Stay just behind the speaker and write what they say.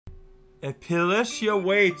Epiletia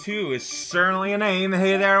Way 2 is certainly a name.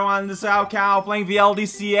 Hey there, everyone, this is Cow playing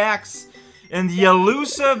vldcx. In the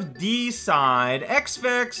elusive D side,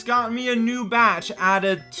 Xfix got me a new batch,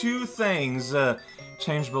 added 2 things.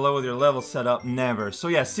 Change below with your level setup, never. So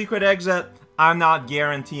yeah, secret exit, I'm not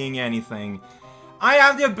guaranteeing anything. I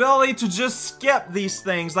have the ability to just skip these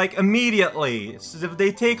things, like, immediately, so if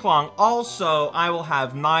they take long. Also, I will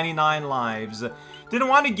have 99 lives. Didn't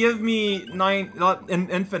want to give me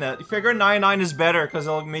infinite. You figure 99 is better, because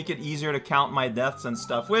it'll make it easier to count my deaths and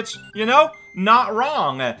stuff, which, you know, not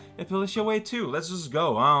wrong. Epiletia Way 2, let's just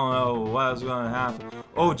go. I don't know what's gonna happen.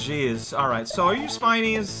 Oh, jeez. Alright, so are you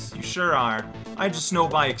Spinies? You sure are. I just know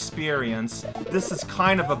by experience. This is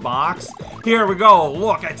kind of a box. Here we go.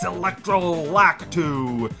 Look, it's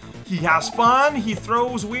Electrolactu. He has fun. He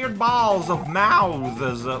throws weird balls of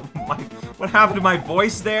mouths. What happened to my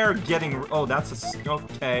voice there? Oh, that's a...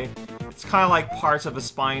 Okay. It's kind of like parts of a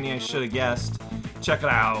Spiny, I should have guessed. Check it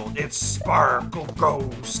out. It's Sparkle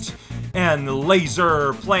Ghost. And the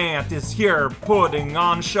Laser Plant is here putting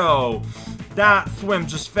on show. That Thwimp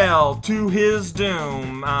just fell to his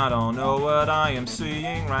doom. I don't know what I am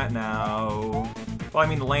seeing right now. Well, I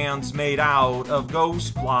mean, land's made out of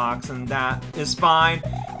ghost blocks, and that is fine.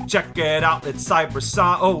 Check it out, it's cyber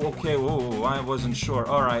oh, okay, whoa, I wasn't sure.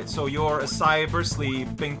 Alright, so you're a cyber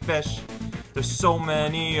sleeping fish. There's so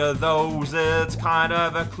many of those, it's kind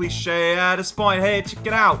of a cliche at this point. Hey, check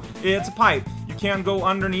it out, it's a pipe. You can't go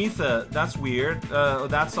underneath it. That's weird.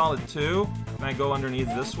 That's solid too. Can I go underneath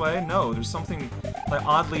this way? No, there's something like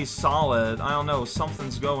oddly solid. I don't know,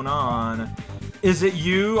 something's going on. Is it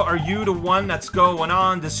you? Are you the one that's going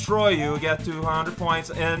on? Destroy you, get 200 points,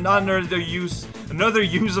 and another use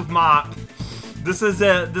of mop. This is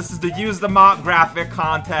it. This is the use the mop graphic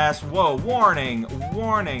contest. Whoa, warning,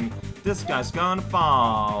 warning. This guy's gonna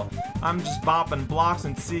fall. I'm just bopping blocks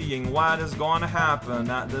and seeing what is going to happen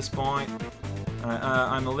at this point.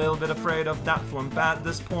 I'm a little bit afraid of that Thwimp at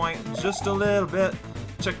this point, just a little bit.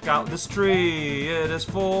 Check out this tree, it is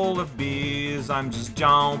full of bees. I'm just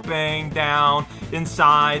jumping down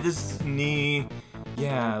inside this knee.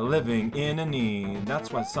 Yeah, living in a knee,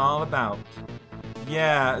 that's what it's all about.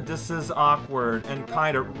 Yeah, this is awkward and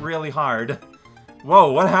kind of really hard.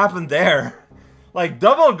 Whoa, what happened there? Like,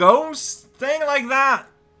 double ghost thing like that?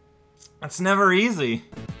 That's never easy.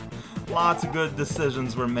 Lots of good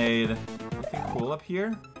decisions were made. Anything cool up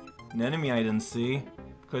here? An enemy I didn't see,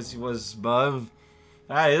 because he was above.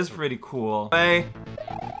 That is pretty cool. Hey.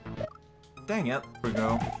 Dang it. There we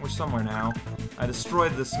go. We're somewhere now. I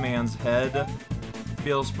destroyed this man's head.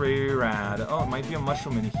 Feels pretty rad. Oh, it might be a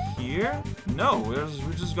mushroom in here? No, we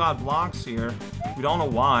just got blocks here. We don't know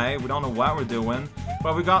why. We don't know what we're doing.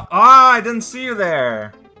 But we got... Ah, I didn't see you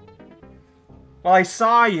there. Well, I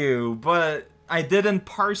saw you, but I didn't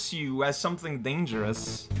parse you as something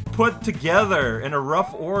dangerous. Put together in a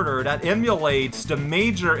rough order that emulates the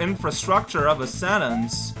major infrastructure of a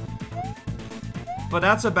sentence. But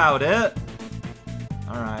that's about it.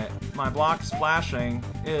 Alright, my block is flashing.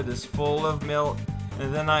 It is full of milk.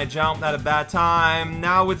 And then I jumped at a bad time.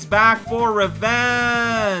 Now it's back for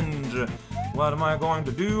revenge! What am I going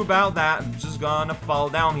to do about that? I'm just gonna fall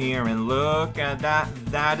down here and look at that.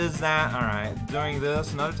 That is that. Alright, doing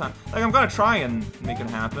this another time. Like, I'm gonna try and make it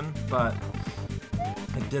happen, but...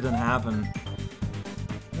 it didn't happen.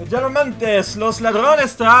 Generalmente, los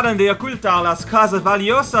ladrones tratan de ocultar las cosas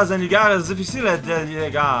valiosas en lugares difíciles de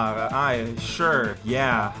llegar. Sure,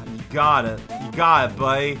 yeah, you got it. You got it,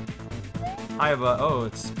 buddy. I have a... oh,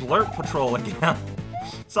 it's Blurp Patrol again.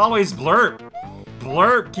 It's always Blurp.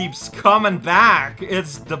 Blurp keeps coming back.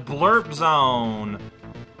 It's the Blurp Zone.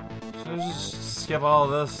 Should I just skip all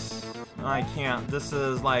this? I can't. This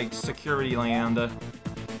is like security land.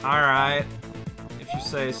 Alright. You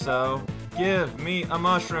say so. Give me a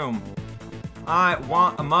mushroom. I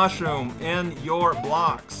want a mushroom in your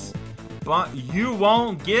blocks. But you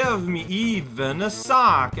won't give me even a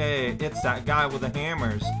sock. Hey, it's that guy with the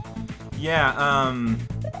hammers. Yeah,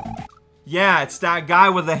 yeah, it's that guy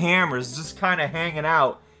with the hammers just kind of hanging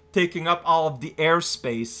out, taking up all of the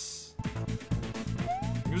airspace.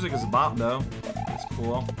 Music is a bop, though. That's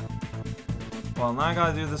cool. Well, now I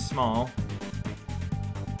gotta do this small.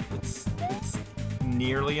 It's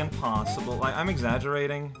nearly impossible. Like, I'm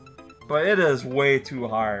exaggerating, but it is way too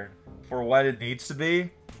hard for what it needs to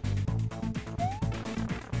be.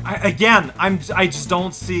 I just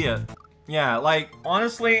don't see it. Yeah, like,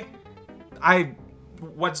 honestly,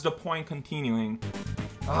 what's the point continuing?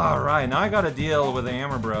 Alright, now I gotta deal with the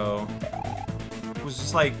Hammer Bro. Who's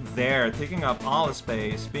just, like, there, taking up all the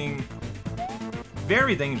space, being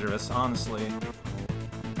very dangerous, honestly.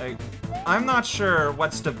 Like, I'm not sure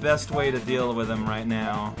what's the best way to deal with him right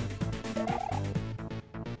now.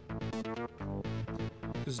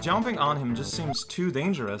 Because jumping on him just seems too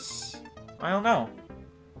dangerous. I don't know.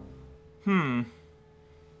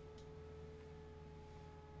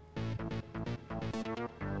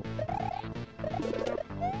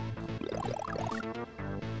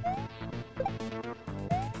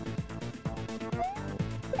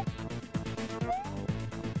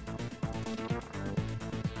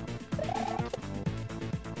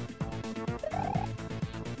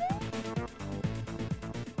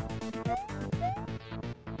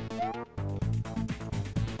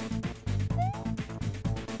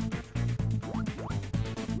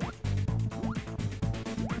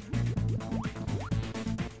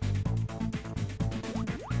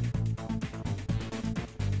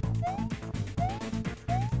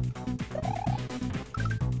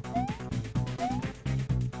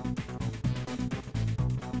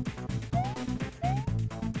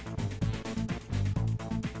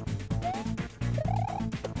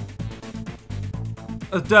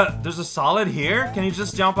 There's a solid here? Can you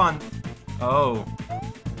just jump on... Oh. I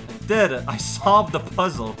did it. I solved the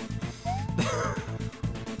puzzle.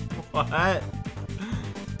 What?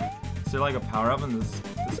 Is there like a power-up in this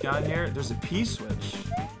guy here? There's a P-switch.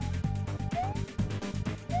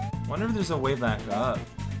 Wonder if there's a way back up.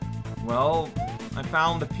 Well, I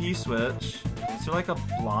found the P-switch. Is there like a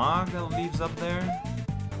block that leads up there?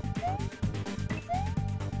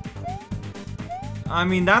 I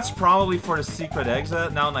mean, that's probably for the secret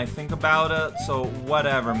exit, now that I think about it, so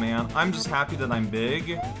whatever, man. I'm just happy that I'm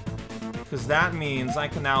big, because that means I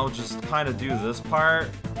can now just kind of do this part,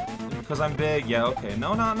 because I'm big. Yeah, okay.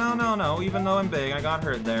 No, even though I'm big, I got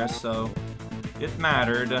hurt there, so it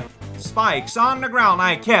mattered. Spikes on the ground.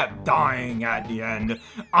 I kept dying at the end.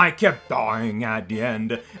 I kept dying at the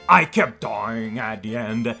end. I kept dying at the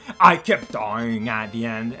end. I kept dying at the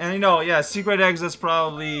end. And you know, yeah, secret exit's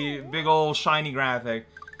probably big old shiny graphic.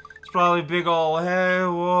 It's probably big old, hey,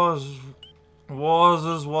 was.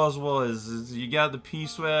 You got the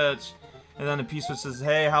P-switch, and then the P-switch says,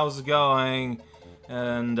 hey, how's it going?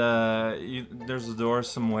 And there's a door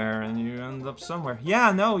somewhere, and you end up somewhere.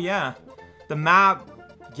 Yeah, no, yeah. The map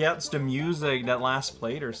gets the music that last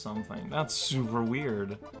played or something. That's super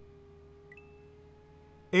weird.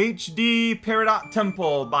 HD Peridot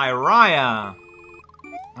Temple by Ryaa.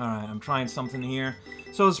 Alright, I'm trying something here.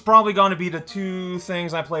 So it's probably going to be the two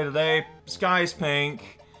things I play today. Sky's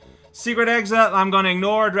pink. Secret exit, I'm going to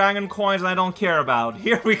ignore. Dragon coins I don't care about.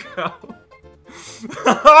 Here we go.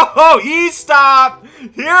 Oh, E-stop!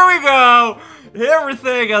 Here we go!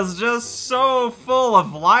 Everything is just so full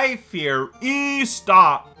of life here.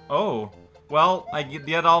 E-stop! Oh, well, I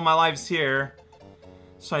get all my lives here.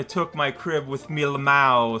 So I took my crib with me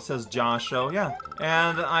Lamau, says Joshua. Yeah,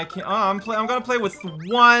 and I can't. Oh, I'm gonna play with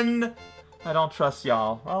one. I don't trust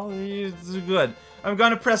y'all. Oh, it's good. I'm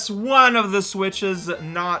gonna press one of the switches,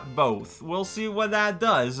 not both. We'll see what that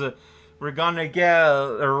does. We're gonna get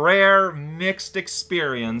a rare mixed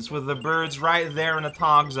experience with the birds right there in the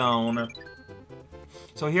talk zone.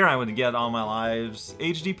 So here I would get all my lives.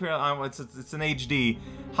 HD, it's an HD.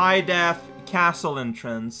 High def castle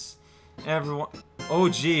entrance. Everyone. Oh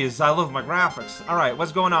geez, I love my graphics. Alright,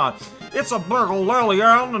 what's going on? It's a burgle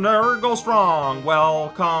Lillian and there it goes strong.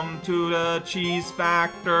 Welcome to the Cheese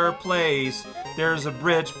Factor place. There's a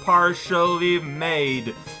bridge partially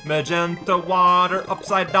made. Magenta water,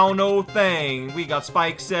 upside down no thing. We got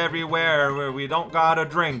spikes everywhere where we don't gotta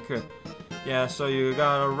drink. Yeah, so you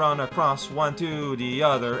gotta run across one to the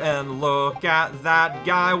other and look at that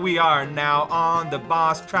guy. We are now on the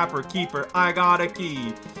boss trapper keeper. I got a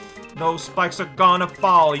key. No spikes are gonna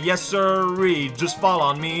fall, yes sirree. Just fall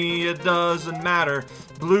on me, it doesn't matter.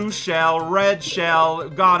 Blue shell, red shell,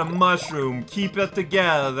 got a mushroom, keep it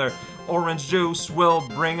together. Orange juice will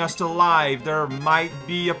bring us to life. There might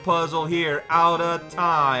be a puzzle here, out of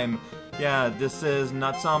time. Yeah, this is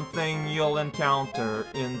not something you'll encounter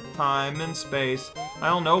in time and space. I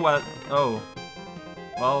don't know what... Oh.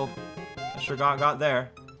 Well, I sure got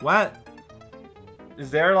there. What?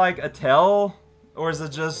 Is there like a tell? Or is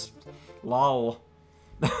it just... lol?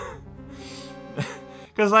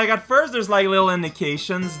 Because like at first there's like little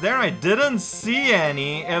indications. There I didn't see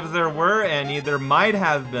any. If there were any, there might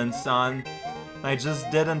have been some. I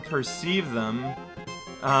just didn't perceive them.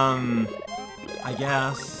 I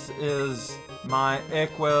guess is my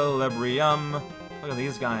equilibrium. Look at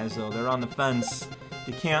these guys though, they're on the fence.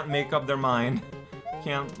 They can't make up their mind. I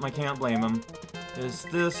can't blame them. Is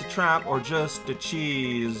this a trap or just a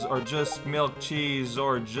cheese? Or just milk cheese?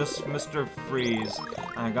 Or just Mr. Freeze?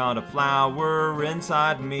 I got a flower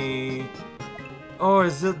inside me. Or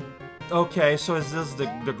is it Okay, so is this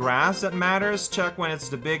the grass that matters? Check when it's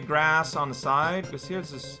the big grass on the side. Because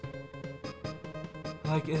here's this...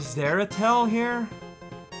 Like, is there a tell here?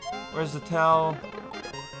 Where's the tell?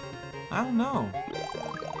 I don't know.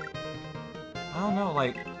 I don't know,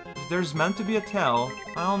 like... There's meant to be a tell.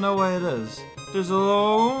 I don't know what it is. There's a little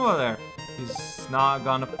over there. He's not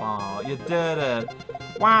gonna fall. You did it.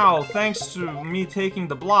 Wow, thanks to me taking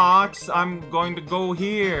the blocks, I'm going to go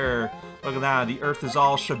here. Look at that, the earth is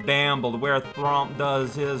all shabambled where Thwomp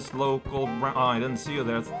does his local... Oh, I didn't see you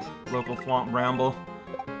there, local Thwomp Bramble.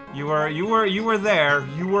 You were there.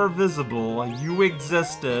 You were visible. You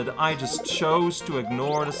existed. I just chose to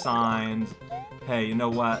ignore the signs. Hey, you know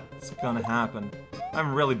what? It's gonna happen.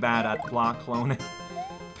 I'm really bad at block cloning.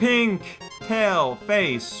 Pink, tail,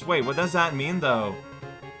 face. Wait, what does that mean, though?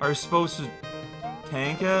 Are you supposed to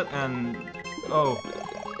tank it and... Oh.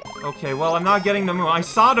 Okay, well, I'm not getting the moon. I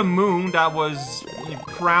saw the moon that was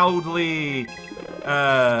proudly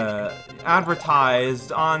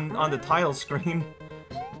advertised on the title screen.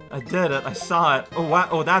 I did it. I saw it. Oh, wow.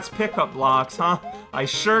 Oh, that's pickup blocks, huh? I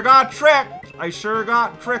sure got tricked. I sure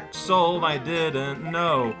got tricked, soul. I didn't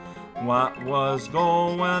know what was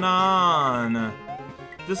going on.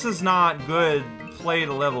 This is not good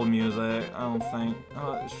play-to-level music, I don't think.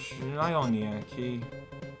 I don't need a key.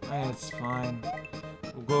 It's fine.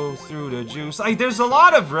 We'll go through the juice. There's a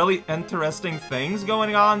lot of really interesting things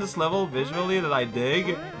going on this level visually that I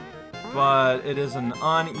dig. But it is an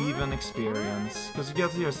uneven experience. Because you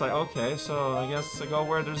get here, it's like, okay, so I guess I go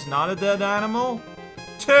where there's not a dead animal?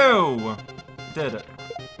 2! Did it.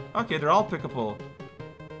 Okay, they're all pickable.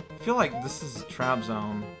 I feel like this is a trap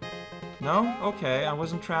zone. No? Okay, I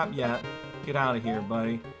wasn't trapped yet. Get out of here,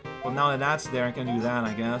 buddy. Well, now that that's there, I can do that,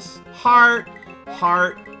 I guess. Heart!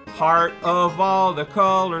 Heart! Heart of all the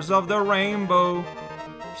colors of the rainbow.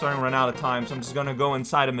 I'm starting to run out of time, so I'm just gonna go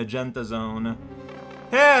inside a magenta zone.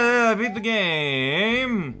 Hey, beat the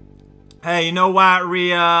game. Hey, you know what,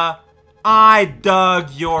 Ryaa? I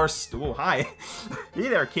dug your oh, hi. Hey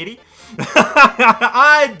there, kitty.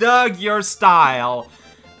 I dug your style.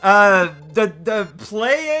 The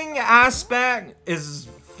playing aspect is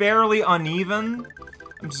fairly uneven.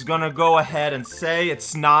 I'm just gonna go ahead and say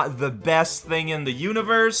it's not the best thing in the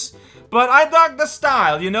universe. But I dug the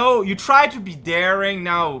style, you know? You try to be daring.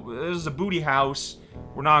 Now, there's a booty house.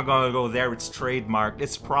 We're not gonna go there, it's trademarked.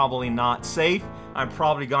 It's probably not safe. I'm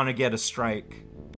probably gonna get a strike.